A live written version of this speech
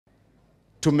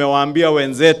tumewaambia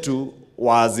wenzetu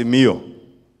wa Azimio,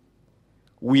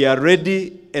 we are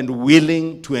ready and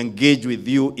willing to engage with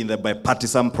you in the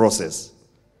bipartisan process.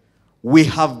 We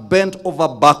have bent over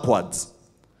backwards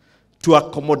to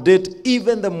accommodate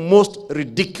even the most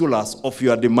ridiculous of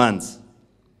your demands.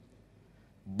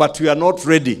 But we are not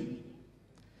ready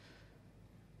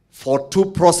for two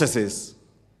processes,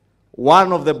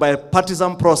 one of the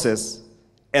bipartisan process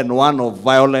and one of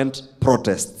violent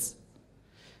protests.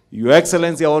 Your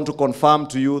Excellency, I want to confirm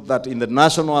to you that in the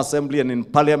National Assembly and in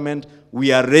Parliament,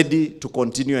 we are ready to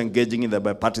continue engaging in the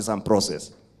bipartisan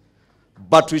process.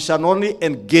 But we shall only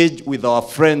engage with our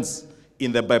friends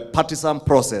in the bipartisan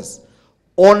process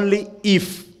only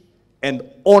if and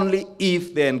only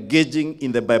if they're engaging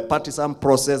in the bipartisan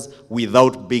process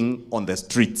without being on the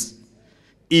streets.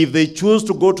 If they choose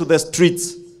to go to the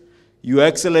streets, Your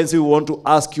Excellency, we want to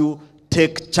ask you,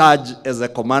 take charge as a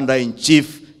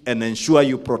Commander-in-Chief and ensure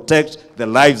you protect the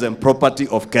lives and property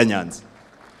of Kenyans.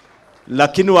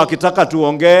 Lakini wakitaka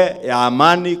tuongee ya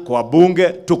amani kwa bunge,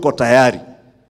 tuko tayari.